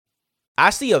I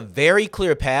see a very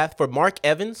clear path for Mark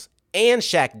Evans and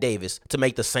Shaq Davis to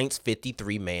make the Saints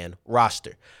 53-man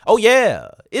roster. Oh yeah,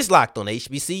 it's Locked on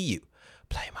HBCU.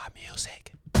 Play my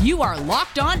music. You are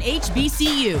Locked on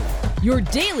HBCU, your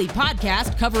daily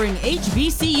podcast covering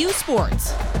HBCU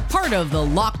sports. Part of the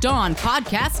Locked On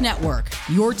Podcast Network,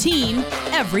 your team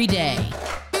every day.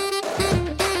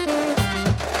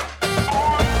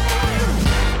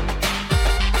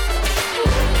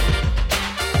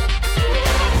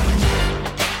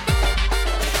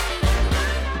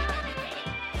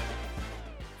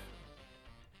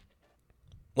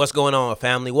 What's going on,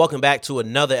 family? Welcome back to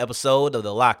another episode of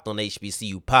the Locked on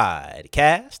HBCU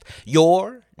podcast,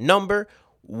 your number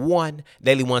one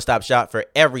daily one-stop shop for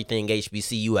everything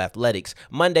HBCU athletics,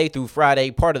 Monday through Friday,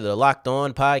 part of the Locked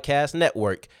On Podcast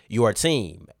Network, your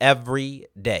team every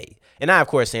day. And I, of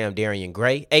course, am Darian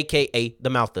Gray, a.k.a.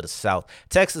 the Mouth of the South,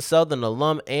 Texas Southern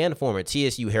alum and former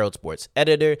TSU Herald Sports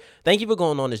editor. Thank you for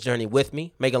going on this journey with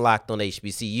me, making Locked on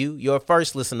HBCU your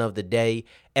first listen of the day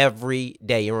every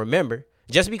day. And remember,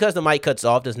 just because the mic cuts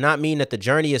off does not mean that the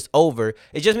journey is over.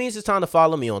 It just means it's time to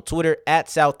follow me on Twitter at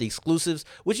South Exclusives,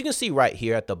 which you can see right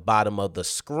here at the bottom of the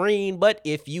screen. But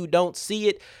if you don't see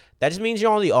it, that just means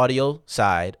you're on the audio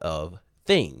side of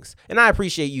things. And I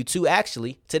appreciate you too.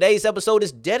 Actually, today's episode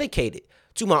is dedicated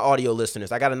to my audio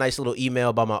listeners. I got a nice little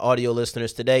email by my audio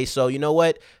listeners today. So you know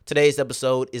what? Today's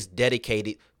episode is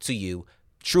dedicated to you.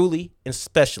 Truly and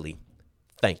specially,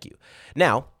 thank you.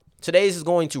 Now, today's is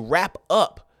going to wrap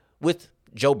up with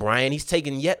Joe Bryant. He's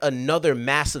taken yet another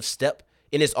massive step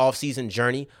in his offseason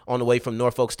journey on the way from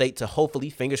Norfolk State to hopefully,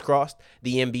 fingers crossed,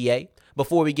 the NBA.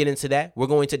 Before we get into that, we're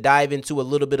going to dive into a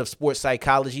little bit of sports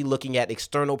psychology, looking at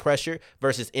external pressure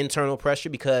versus internal pressure,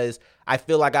 because I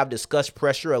feel like I've discussed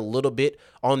pressure a little bit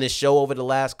on this show over the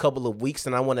last couple of weeks,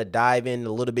 and I want to dive in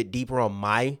a little bit deeper on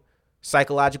my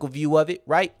psychological view of it,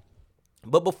 right?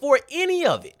 But before any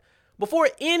of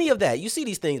that, you see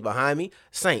these things behind me,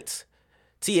 Saints,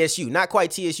 TSU, not quite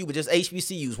TSU, but just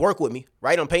HBCUs. Work with me,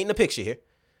 right? I'm painting a picture here.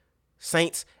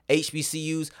 Saints,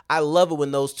 HBCUs. I love it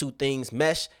when those two things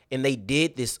mesh, and they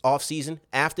did this offseason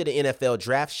after the NFL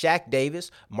draft. Shaq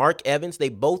Davis, Mark Evans, they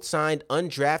both signed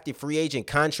undrafted free agent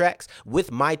contracts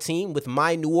with my team, with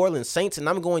my New Orleans Saints, and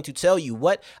I'm going to tell you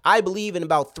what, I believe in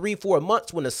about 3-4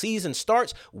 months when the season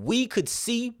starts, we could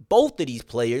see both of these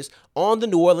players on the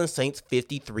New Orleans Saints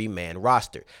 53-man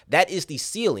roster. That is the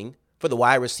ceiling for the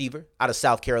wide receiver out of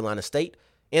South Carolina State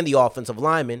and the offensive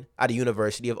lineman out of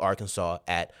University of Arkansas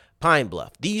at Pine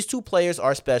Bluff. These two players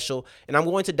are special, and I'm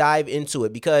going to dive into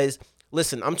it because,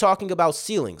 listen, I'm talking about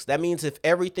ceilings. That means if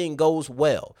everything goes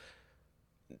well,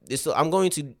 I'm going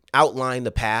to outline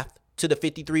the path to the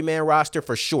 53-man roster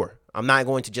for sure. I'm not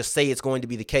going to just say it's going to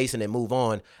be the case and then move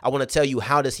on. I want to tell you,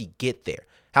 how does he get there?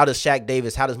 How does Shaq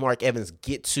Davis, how does Mark Evans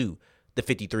get to the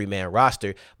 53-man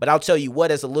roster? But I'll tell you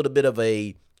what, as a little bit of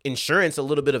a insurance, a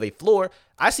little bit of a floor,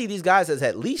 I see these guys as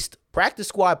at least practice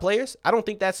squad players. I don't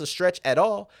think that's a stretch at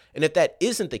all. And if that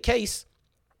isn't the case,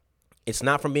 it's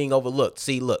not from being overlooked.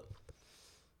 See, look,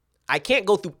 I can't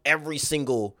go through every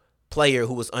single player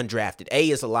who was undrafted.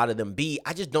 A is a lot of them. B,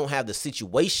 I just don't have the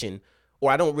situation, or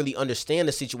I don't really understand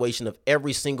the situation of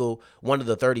every single one of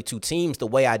the 32 teams the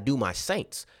way I do my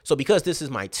Saints. So because this is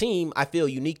my team, I feel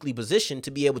uniquely positioned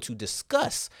to be able to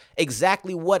discuss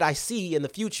exactly what I see in the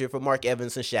future for Mark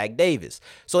Evans and Shaq Davis.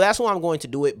 So that's why I'm going to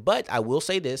do it. But I will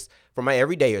say this for my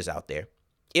everydayers out there.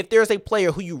 If there's a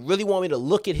player who you really want me to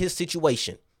look at his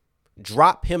situation,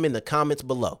 drop him in the comments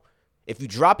below. If you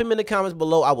drop him in the comments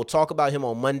below, I will talk about him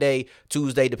on Monday,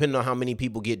 Tuesday, depending on how many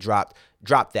people get dropped.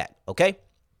 Drop that, okay?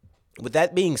 With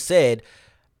that being said,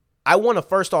 I want to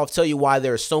first off tell you why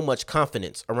there's so much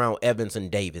confidence around Evans and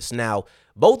Davis. Now,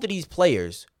 both of these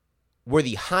players were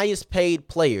the highest paid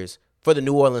players for the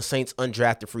New Orleans Saints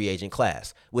undrafted free agent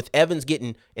class. With Evans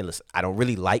getting, and listen, I don't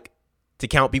really like to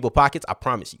count people's pockets. I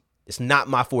promise you, it's not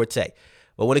my forte.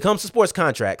 But when it comes to sports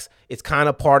contracts, it's kind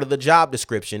of part of the job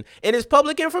description, and it's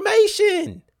public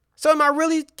information. So am I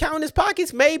really counting his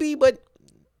pockets? Maybe, but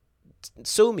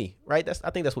sue me, right? I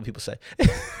think that's what people say.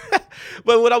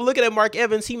 But when I'm looking at Mark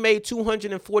Evans, he made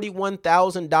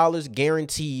 $241,000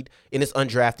 guaranteed in his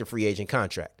undrafted free agent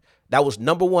contract. That was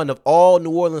number one of all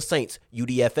New Orleans Saints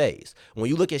UDFAs. When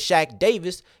you look at Shaq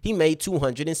Davis, he made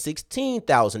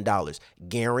 $216,000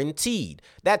 guaranteed.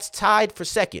 That's tied for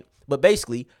second. But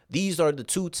basically, these are the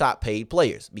two top paid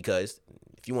players, because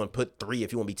if you want to put three,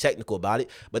 if you want to be technical about it,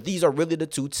 but these are really the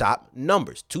two top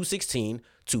numbers, 216,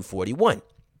 241.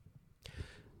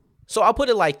 So I'll put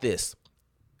it like this.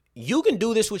 You can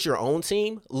do this with your own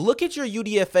team. Look at your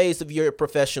UDFAs of your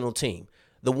professional team.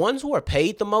 The ones who are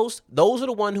paid the most, those are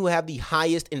the ones who have the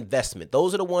highest investment.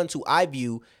 Those are the ones who I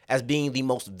view as being the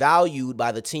most valued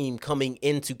by the team coming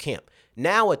into camp.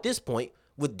 Now, at this point,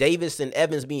 with Davis and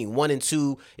Evans being 1 and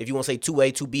 2, if you want to say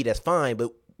 2A, 2B, that's fine,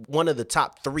 but one of the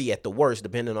top 3 at the worst,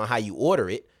 depending on how you order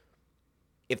it,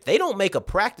 if they don't make a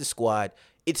practice squad,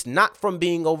 it's not from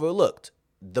being overlooked.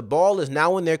 The ball is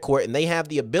now in their court, and they have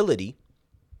the ability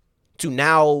to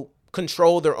now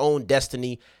control their own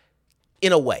destiny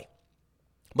in a way.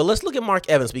 But let's look at Mark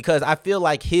Evans, because I feel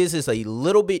like his is a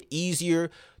little bit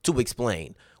easier to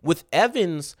explain. With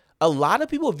Evans, a lot of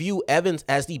people view Evans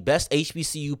as the best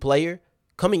HBCU player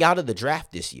coming out of the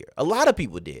draft this year. A lot of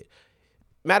people did.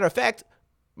 Matter of fact,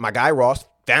 my guy Ross,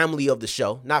 family of the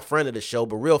show, not friend of the show,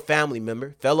 but real family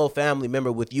member, fellow family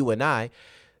member with you and I.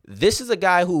 This is a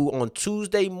guy who on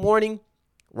Tuesday morning,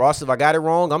 Ross, if I got it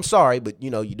wrong, I'm sorry, but you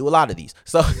do a lot of these.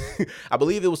 So I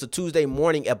believe it was the Tuesday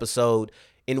morning episode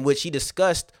in which he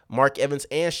discussed Mark Evans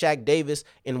and Shaq Davis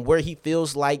and where he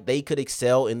feels like they could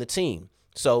excel in the team.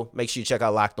 So make sure you check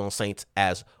out Locked On Saints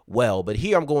as well. But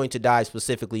here I'm going to dive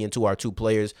specifically into our 2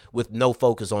 players with no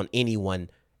focus on anyone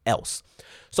else.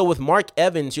 So with Mark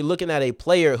Evans, you're looking at a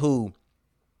player who,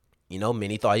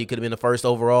 many thought he could have been the first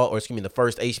overall, the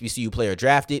first HBCU player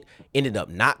drafted, ended up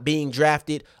not being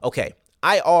drafted. Okay,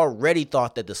 I already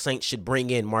thought that the Saints should bring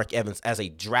in Mark Evans as a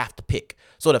draft pick.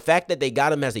 So the fact that they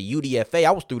got him as a UDFA,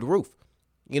 I was through the roof.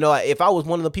 If I was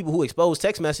one of the people who exposed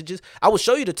text messages, I would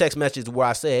show you the text messages where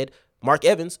I said Mark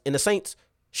Evans and the Saints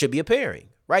should be a pairing,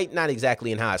 right? Not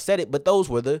exactly in how I said it, but those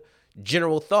were the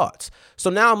general thoughts. So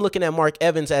now I'm looking at Mark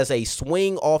Evans as a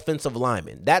swing offensive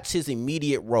lineman. That's his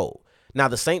immediate role. Now,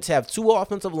 the Saints have 2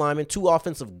 offensive linemen, 2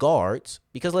 offensive guards,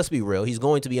 because let's be real, he's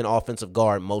going to be an offensive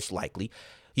guard most likely.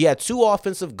 He had 2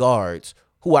 offensive guards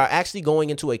who are actually going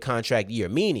into a contract year,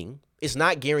 meaning it's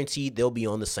not guaranteed they'll be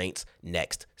on the Saints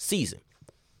next season.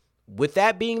 With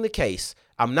that being the case,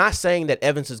 I'm not saying that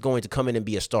Evans is going to come in and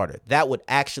be a starter. That would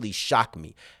actually shock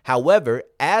me. However,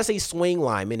 as a swing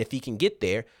lineman, if he can get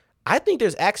there, I think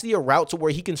there's actually a route to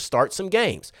where he can start some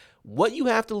games. What you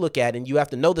have to look at, and you have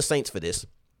to know the Saints for this,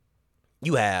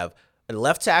 you have a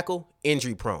left tackle,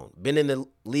 injury prone, been in the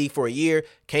league for a year,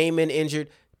 came in injured,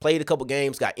 played a couple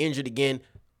games, got injured again,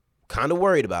 kind of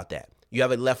worried about that. You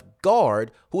have a left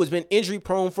guard who has been injury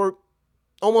prone for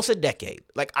almost a decade.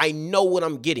 Like, I know what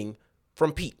I'm getting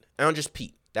from Pete. Andres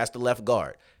Pete. That's the left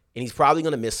guard. And he's probably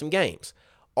going to miss some games.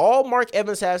 All Mark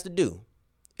Evans has to do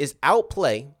is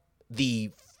outplay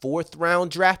the 4th round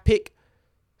draft pick,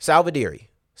 Saldiveri.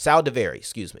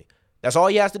 That's all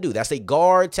he has to do. That's a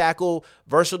guard, tackle,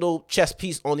 versatile chess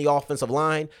piece on the offensive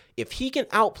line. If he can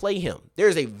outplay him,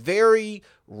 there's a very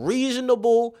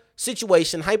reasonable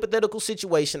situation, hypothetical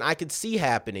situation I could see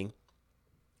happening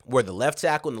where the left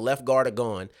tackle and the left guard are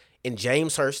gone, and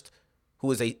James Hurst,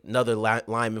 who is another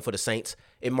lineman for the Saints,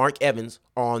 and Mark Evans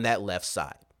are on that left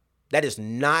side. That is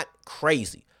not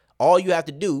crazy. All you have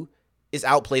to do is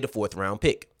outplay the 4th round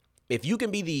pick. If you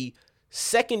can be the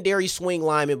secondary swing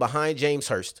lineman behind James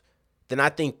Hurst, then I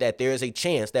think that there is a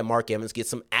chance that Mark Evans gets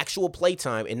some actual play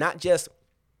time and not just,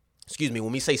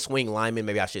 when we say swing lineman,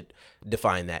 maybe I should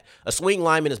define that. A swing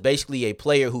lineman is basically a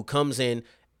player who comes in,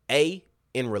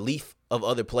 in relief of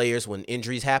other players when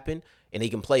injuries happen, and he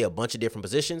can play a bunch of different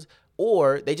positions,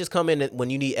 or they just come in when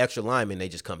you need extra linemen, they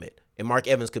just come in. And Mark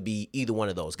Evans could be either one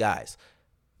of those guys.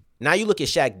 Now you look at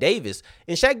Shaq Davis,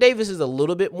 and Shaq Davis is a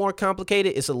little bit more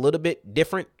complicated. It's a little bit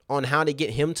different on how to get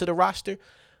him to the roster,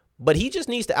 but he just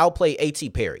needs to outplay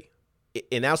A.T. Perry.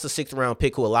 And that's the 6th round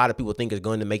pick who a lot of people think is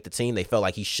going to make the team. They felt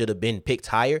like he should have been picked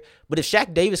higher. But if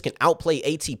Shaq Davis can outplay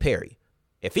A.T. Perry,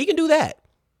 if he can do that,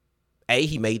 A,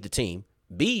 he made the team.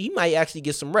 B, he might actually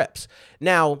get some reps.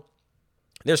 Now,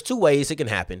 there's 2 ways it can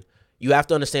happen. You have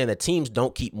to understand that teams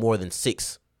don't keep more than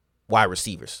 6 wide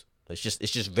receivers. It's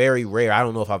just very rare. I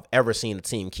don't know if I've ever seen a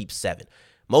team keep 7.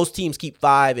 Most teams keep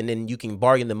 5, and then you can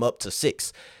bargain them up to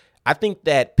 6. I think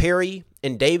that Perry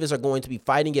and Davis are going to be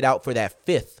fighting it out for that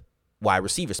 5th wide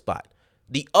receiver spot.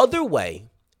 The other way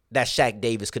that Shaq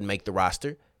Davis could make the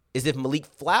roster is if Malik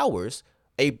Flowers,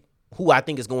 who I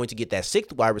think is going to get that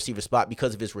 6th wide receiver spot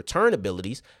because of his return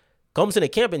abilities, comes into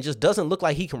camp and just doesn't look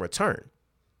like he can return.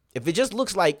 If it just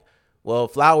looks like, well,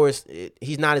 Flowers,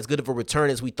 he's not as good of a return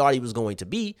as we thought he was going to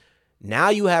be, now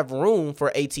you have room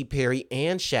for A.T. Perry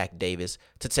and Shaq Davis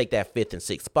to take that 5th and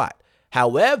 6th spot.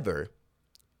 However,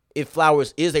 if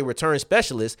Flowers is a return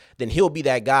specialist, then he'll be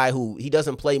that guy who he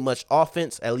doesn't play much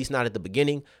offense, at least not at the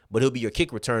beginning, but he'll be your kick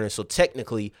returner. So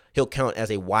technically, he'll count as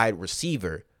a wide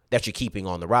receiver that you're keeping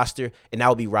on the roster, and that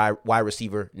will be wide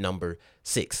receiver number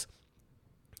 6.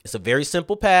 It's a very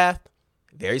simple path,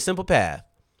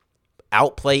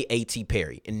 outplay A.T.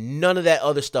 Perry, and none of that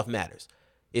other stuff matters.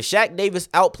 If Shaq Davis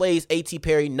outplays A.T.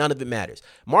 Perry, none of it matters.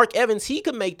 Mark Evans, he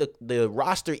could make the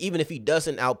roster even if he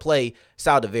doesn't outplay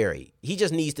Saldiveri. He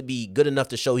just needs to be good enough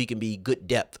to show he can be good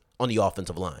depth on the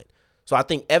offensive line. So I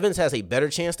think Evans has a better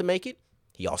chance to make it.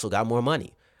 He also got more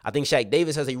money. I think Shaq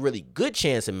Davis has a really good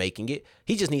chance of making it.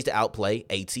 He just needs to outplay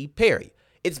A.T. Perry.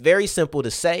 It's very simple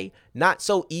to say, not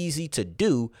so easy to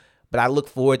do, but I look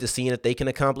forward to seeing if they can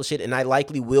accomplish it, and I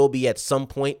likely will be at some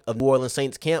point of New Orleans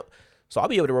Saints camp. So I'll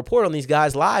be able to report on these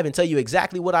guys live and tell you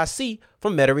exactly what I see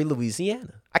from Metairie,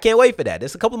 Louisiana. I can't wait for that.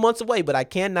 It's a couple months away, but I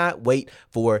cannot wait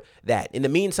for that. In the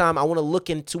meantime, I want to look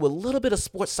into a little bit of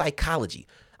sports psychology.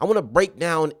 I want to break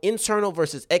down internal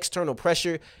versus external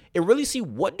pressure and really see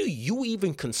what do you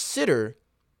even consider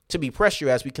to be pressure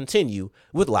as we continue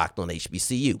with Locked on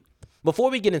HBCU.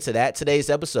 Before we get into that, today's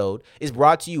episode is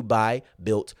brought to you by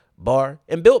Built Bar.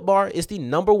 And Built Bar is the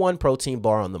 #1 protein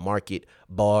bar on the market,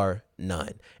 bar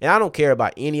none. And I don't care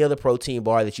about any other protein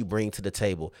bar that you bring to the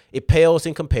table. It pales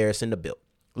in comparison to Built.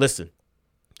 Listen,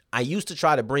 I used to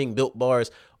try to bring Built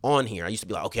Bars on here. I used to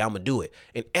be like, okay, I'm going to do it.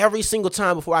 And every single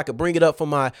time before I could bring it up for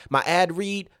my ad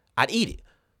read, I'd eat it.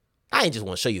 I ain't just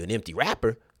want to show you an empty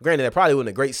wrapper. Granted, that probably wasn't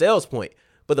a great sales point.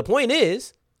 But the point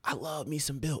is, I love me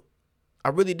some Built. I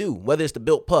really do. Whether it's the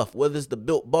Built Puff, whether it's the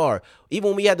Built Bar, even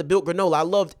when we had the Built Granola, I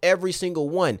loved every single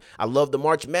one. I love the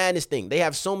March Madness thing. They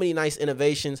have so many nice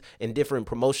innovations and different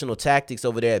promotional tactics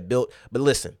over there at Built. But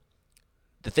listen,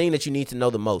 the thing that you need to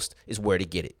know the most is where to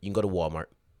get it. You can go to Walmart,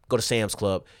 go to Sam's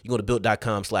Club, you can go to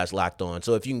built.com/lockedon.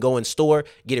 So if you can go in store,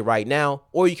 get it right now,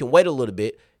 or you can wait a little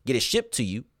bit, get it shipped to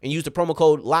you, and use the promo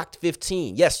code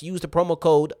LOCKED15. Yes, use the promo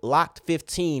code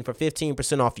LOCKED15 for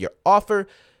 15% off your offer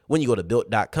when you go to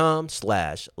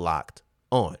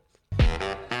built.com/lockedon.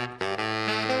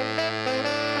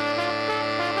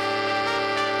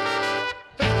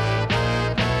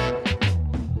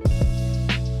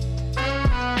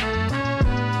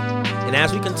 And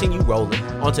as we continue rolling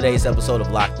on today's episode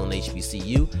of Locked on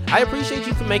HBCU, I appreciate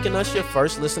you for making us your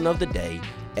first listen of the day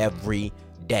every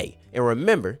day. And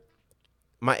remember,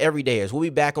 my everydayers, we'll be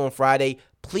back on Friday.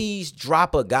 Please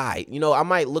drop a guide. You know, I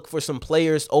might look for some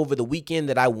players over the weekend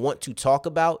that I want to talk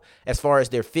about as far as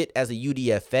their fit as a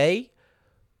UDFA.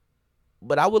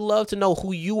 But I would love to know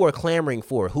who you are clamoring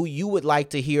for, who you would like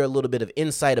to hear a little bit of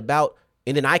insight about,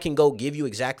 and then I can go give you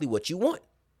exactly what you want.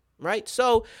 Right?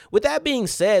 So with that being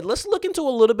said, let's look into a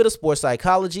little bit of sports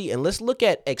psychology and let's look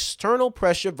at external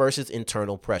pressure versus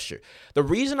internal pressure. The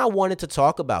reason I wanted to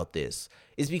talk about this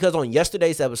is because on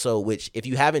yesterday's episode, which if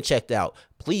you haven't checked out,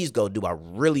 please go do. I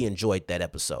really enjoyed that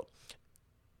episode.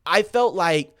 I felt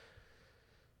like,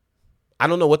 I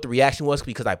don't know what the reaction was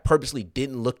because I purposely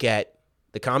didn't look at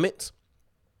the comments,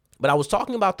 but I was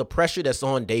talking about the pressure that's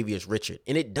on Davius Richard.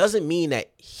 And it doesn't mean that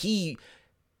he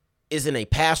is in a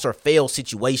pass or fail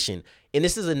situation. And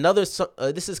this is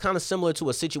this is kind of similar to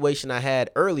a situation I had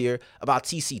earlier about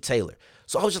TC Taylor.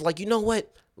 So I was just like, you know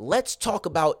what? Let's talk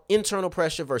about internal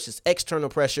pressure versus external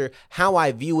pressure, how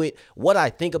I view it, what I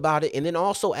think about it, and then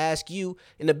also ask you,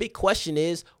 and the big question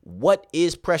is, what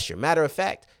is pressure? Matter of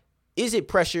fact, is it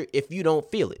pressure if you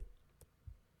don't feel it?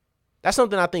 That's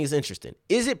something I think is interesting.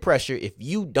 Is it pressure if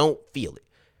you don't feel it?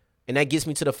 And that gets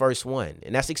me to the first one,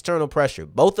 and that's external pressure.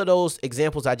 Both of those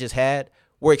examples I just had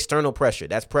were external pressure.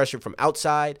 That's pressure from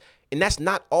outside, and that's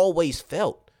not always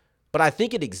felt, but I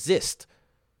think it exists.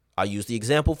 I'll use the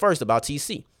example first about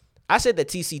TC. I said that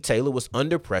TC Taylor was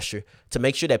under pressure to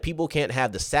make sure that people can't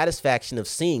have the satisfaction of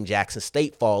seeing Jackson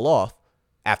State fall off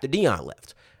after Deion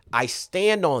left. I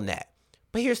stand on that.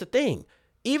 But here's the thing.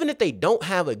 Even if they don't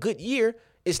have a good year,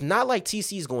 it's not like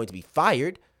TC is going to be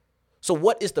fired. So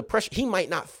what is the pressure? He might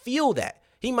not feel that.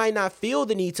 He might not feel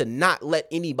the need to not let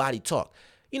anybody talk.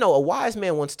 You know, a wise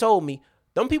man once told me,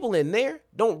 them people in there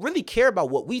don't really care about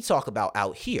what we talk about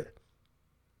out here.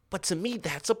 But to me,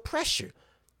 that's a pressure.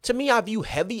 To me, I view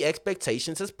heavy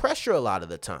expectations as pressure a lot of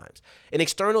the times. And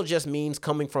external just means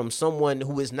coming from someone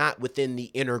who is not within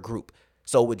the inner group.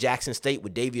 So with Jackson State,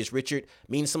 with Davius Richard,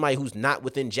 means somebody who's not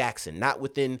within Jackson, not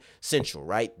within Central,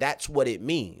 right? That's what it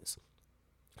means.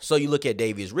 So you look at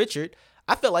Davius Richard,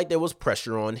 I felt like there was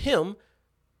pressure on him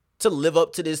to live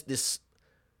up to this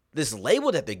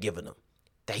label that they're giving him,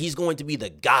 that he's going to be the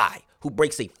guy who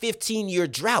breaks a 15-year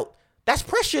drought. That's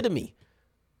pressure to me.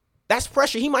 That's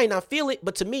pressure. He might not feel it,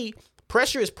 but to me,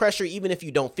 pressure is pressure even if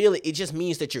you don't feel it. It just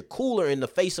means that you're cooler in the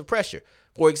face of pressure.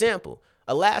 For example,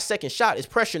 a last-second shot is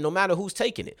pressure no matter who's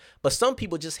taking it, but some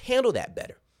people just handle that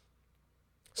better.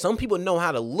 Some people know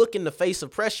how to look in the face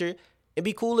of pressure and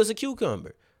be cool as a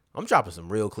cucumber. I'm dropping some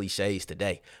real cliches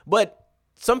today, but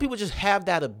some people just have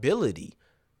that ability.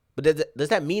 But does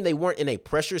that mean they weren't in a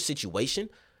pressure situation?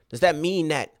 Does that mean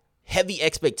that heavy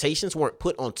expectations weren't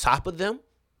put on top of them?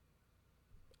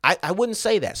 I wouldn't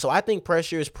say that. So I think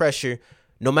pressure is pressure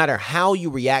no matter how you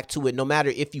react to it, no matter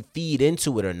if you feed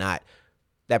into it or not.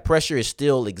 That pressure is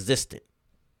still existent.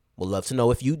 We'll love to know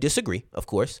if you disagree, of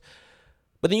course.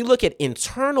 But then you look at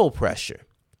internal pressure.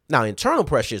 Now, internal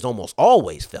pressure is almost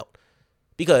always felt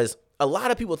because a lot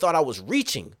of people thought I was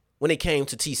reaching when it came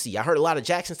to TC. I heard a lot of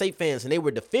Jackson State fans and they were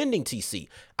defending TC.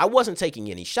 I wasn't taking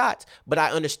any shots, but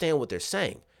I understand what they're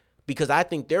saying because I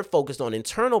think they're focused on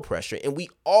internal pressure and we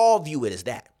all view it as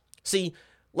that. See,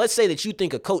 let's say that you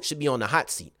think a coach should be on the hot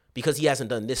seat because he hasn't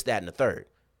done this, that, and the third.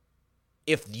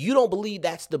 If you don't believe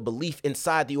that's the belief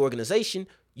inside the organization,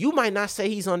 you might not say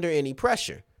he's under any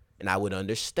pressure. And I would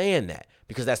understand that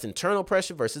because that's internal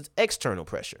pressure versus external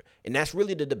pressure. And that's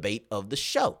really the debate of the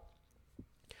show.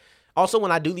 Also,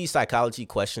 when I do these psychology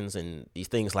questions and these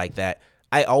things like that,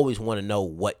 I always want to know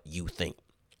what you think.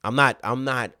 I'm not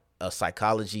a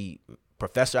psychology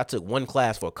professor. I took one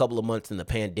class for a couple of months and the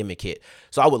pandemic hit.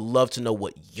 So I would love to know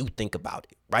what you think about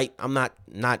it, right? I'm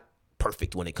not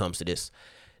perfect when it comes to this.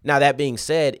 Now, that being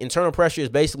said, internal pressure is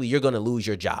basically you're going to lose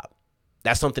your job.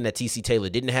 That's something that TC Taylor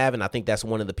didn't have, and I think that's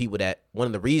one of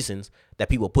the reasons that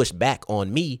people pushed back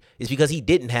on me is because he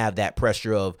didn't have that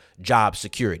pressure of job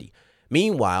security.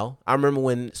 Meanwhile, I remember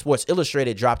when Sports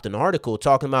Illustrated dropped an article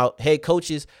talking about head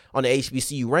coaches on the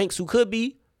HBCU ranks who could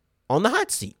be on the hot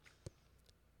seat.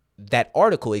 That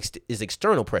article is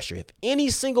external pressure. If any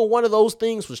single one of those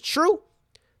things was true,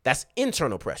 that's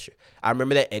internal pressure. I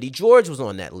remember that Eddie George was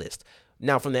on that list.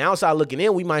 Now, from the outside looking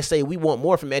in, we might say we want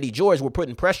more from Eddie George. We're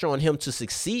putting pressure on him to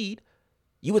succeed.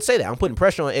 You would say that. I'm putting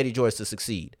pressure on Eddie George to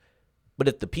succeed. But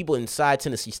if the people inside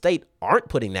Tennessee State aren't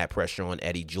putting that pressure on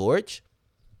Eddie George,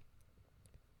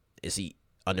 is he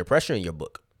under pressure in your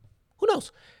book? Who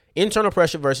knows? Internal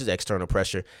pressure versus external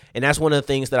pressure. And that's one of the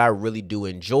things that I really do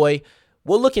enjoy.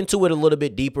 We'll look into it a little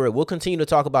bit deeper. We'll continue to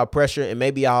talk about pressure and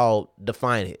maybe I'll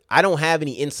define it. I don't have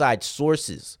any inside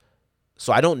sources,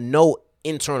 so I don't know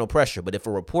internal pressure. But if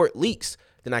a report leaks,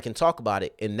 then I can talk about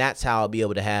it. And that's how I'll be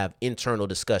able to have internal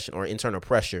discussion or internal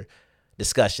pressure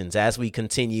discussions as we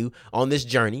continue on this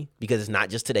journey, because it's not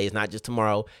just today, it's not just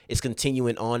tomorrow, it's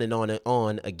continuing on and on and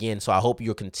on again. So I hope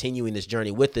you're continuing this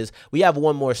journey with us. We have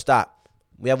one more stop.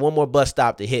 We have one more bus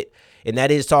stop to hit, and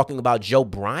that is talking about Joe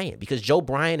Bryant, because Joe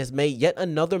Bryant has made yet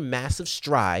another massive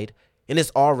stride in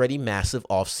his already massive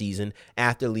offseason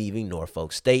after leaving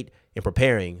Norfolk State and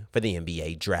preparing for the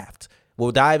NBA draft.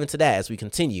 We'll dive into that as we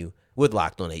continue with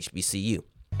Locked on HBCU.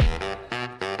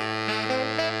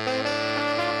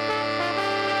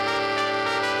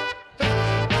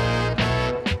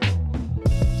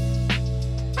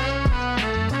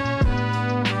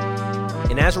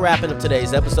 And as we're wrapping up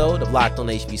today's episode of Locked on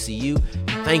HBCU,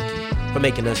 thank you for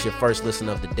making us your first listen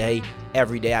of the day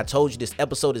every day. I told you this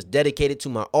episode is dedicated to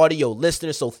my audio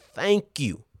listeners, so thank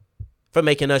you for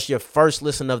making us your first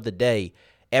listen of the day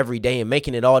every day and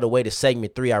making it all the way to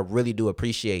segment 3. I really do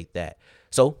appreciate that.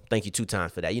 So thank you 2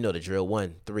 times for that. You know the drill.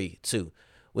 1, 3, 2.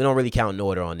 We don't really count in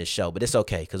order on this show, but it's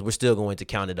okay because we're still going to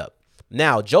count it up.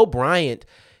 Now, Joe Bryant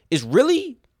is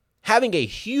really having a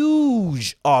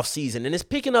huge offseason and is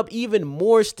picking up even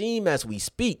more steam as we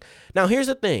speak. Now, here's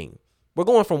the thing. We're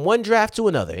going from one draft to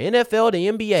another, NFL to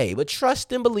NBA, but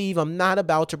trust and believe I'm not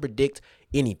about to predict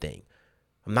anything.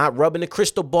 I'm not rubbing the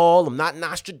crystal ball. I'm not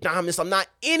Nostradamus. I'm not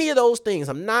any of those things.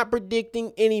 I'm not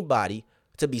predicting anybody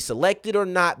to be selected or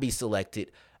not be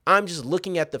selected. I'm just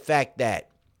looking at the fact that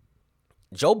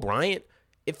Joe Bryant,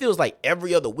 it feels like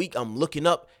every other week I'm looking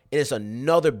up and it's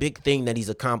another big thing that he's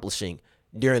accomplishing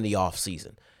during the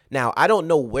offseason. Now, I don't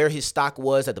know where his stock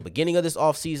was at the beginning of this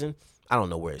offseason. I don't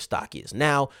know where his stock is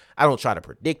now. I don't try to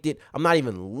predict it. I'm not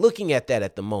even looking at that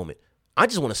at the moment. I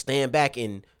just want to stand back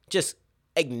and just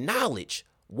acknowledge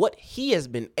what he has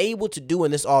been able to do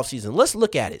in this offseason. Let's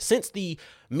look at it. Since the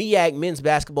MEAC Men's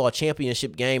Basketball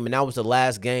Championship game, and that was the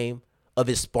last game of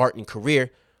his Spartan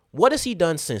career, what has he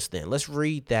done since then? Let's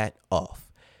read that off.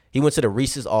 He went to the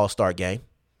Reese's All-Star game,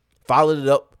 followed it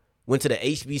up, went to the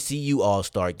HBCU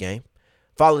All-Star game,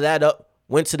 followed that up,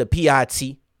 went to the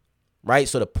PIT, right?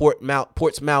 So the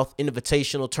Portsmouth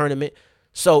Invitational Tournament.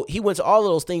 So he went to all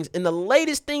of those things. And the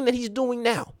latest thing that he's doing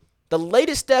now, the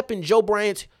latest step in Joe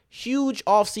Bryant's huge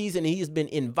offseason, he has been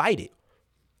invited.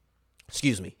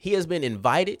 He has been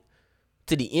invited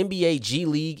to the NBA G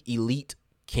League Elite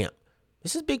Camp.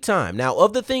 This is big time. Now,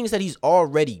 of the things that he's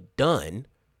already done,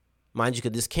 mind you,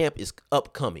 because this camp is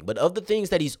upcoming, but of the things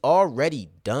that he's already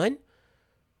done,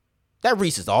 that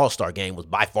Reese's All-Star game was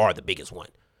by far the biggest one.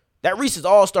 That Reese's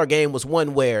All-Star game was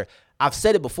one where I've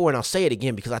said it before and I'll say it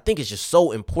again because I think it's just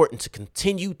so important to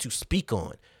continue to speak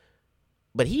on.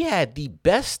 But he had the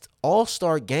best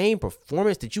all-star game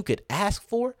performance that you could ask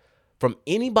for from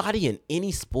anybody in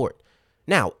any sport.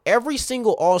 Now, every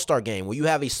single all-star game where you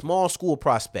have a small school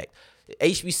prospect,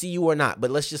 HBCU or not,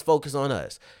 but let's just focus on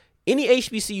us. Any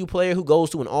HBCU player who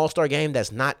goes to an all-star game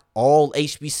that's not all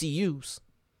HBCUs,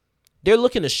 they're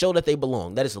looking to show that they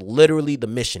belong. That is literally the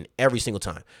mission every single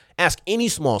time. Ask any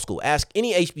small school, ask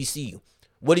any HBCU.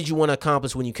 What did you want to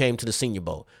accomplish when you came to the Senior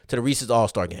Bowl, to the Reese's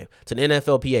All-Star Game, to the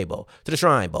NFLPA Bowl, to the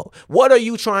Shrine Bowl? What are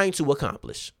you trying to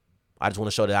accomplish? I just want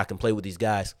to show that I can play with these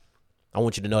guys. I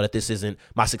want you to know that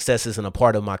my success isn't a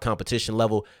part of my competition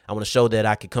level. I want to show that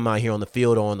I can come out here on the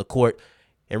field or on the court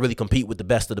and really compete with the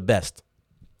best of the best.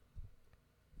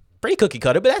 Pretty cookie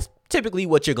cutter, but that's typically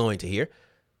what you're going to hear.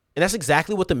 And that's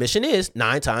exactly what the mission is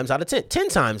 9 times out of 10, 10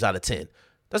 times out of 10.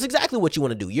 That's exactly what you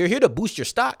want to do. You're here to boost your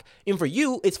stock. And for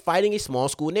you, it's fighting a small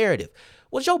school narrative.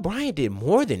 Well, Joe Bryant did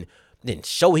more than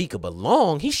show he could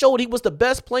belong. He showed he was the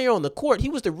best player on the court. He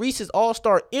was the Reese's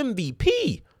All-Star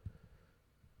MVP.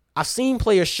 I've seen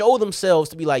players show themselves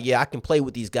to be like, yeah, I can play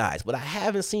with these guys. But I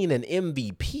haven't seen an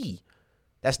MVP.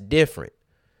 That's different.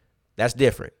 That's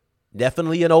different.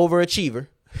 Definitely an overachiever.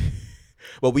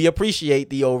 But we appreciate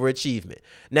the overachievement.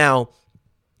 Now,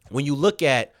 when you look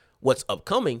at what's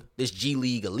upcoming, this G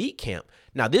League Elite Camp,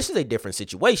 now this is a different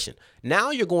situation.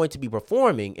 Now you're going to be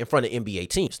performing in front of NBA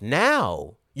teams.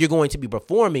 Now you're going to be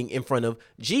performing in front of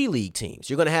G League teams.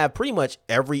 You're going to have pretty much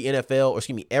every every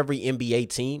NBA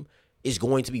team is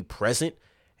going to be present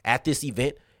at this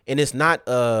event. And it's not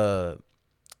like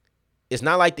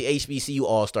the HBCU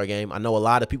All-Star Game. I know a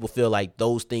lot of people feel like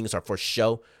those things are for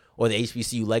show, or the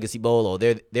HBCU Legacy Bowl, or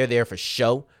they're there for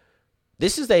show.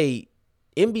 This is a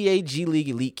NBA G League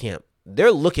Elite Camp.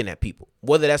 They're looking at people,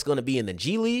 whether that's going to be in the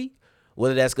G League,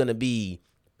 whether that's going to be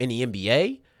in the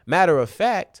NBA. Matter of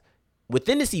fact,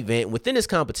 within this event, within this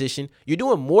competition, you're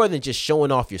doing more than just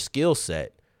showing off your skill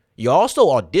set. You're also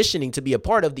auditioning to be a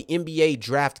part of the NBA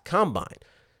Draft Combine.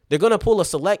 They're going to pull a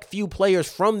select few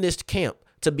players from this camp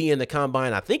to be in the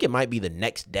Combine. I think it might be the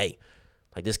next day.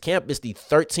 Like, this camp is the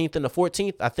 13th and the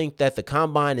 14th. I think that the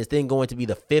Combine is then going to be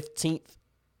the 15th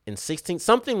and 16th,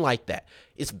 something like that.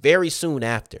 It's very soon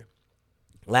after.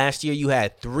 Last year, you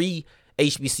had 3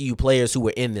 HBCU players who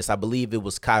were in this. I believe it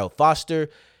was Kyle Foster,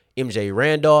 MJ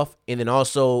Randolph, and then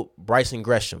also Bryson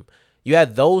Gresham. You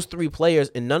had those 3 players,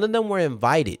 and none of them were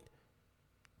invited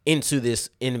into this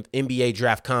NBA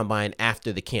Draft Combine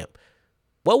after the camp.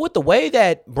 Well, with the way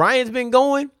that Bryant's been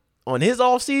going on his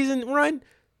offseason run,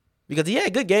 because he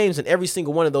had good games in every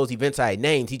single one of those events I had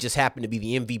named. He just happened to be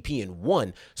the MVP in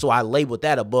one. So I labeled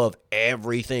that above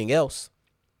everything else.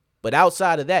 But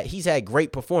outside of that, he's had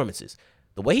great performances.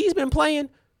 The way he's been playing,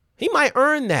 he might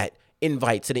earn that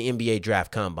invite to the NBA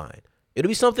Draft Combine. It'll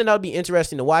be something that'll be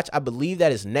interesting to watch. I believe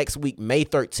that is next week, May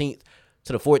 13th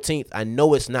to the 14th. I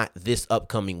know it's not this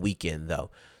upcoming weekend,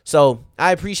 though. So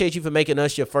I appreciate you for making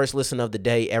us your first listen of the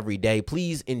day every day.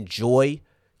 Please enjoy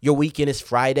your weekend. Is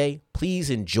Friday. Please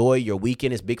enjoy your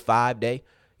weekend. It's Big 5 Day.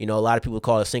 You know, a lot of people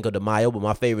call it Cinco de Mayo, but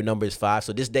my favorite number is 5.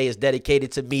 So this day is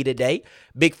dedicated to me today.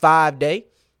 Big 5 Day.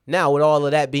 Now, with all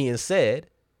of that being said,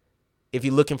 if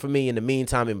you're looking for me in the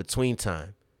meantime, in between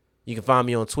time, you can find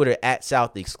me on Twitter at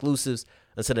South Exclusives.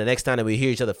 Until the next time that we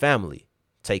hear each other, family,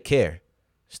 take care.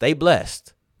 Stay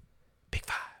blessed. Big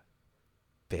 5.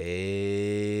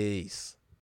 Peace.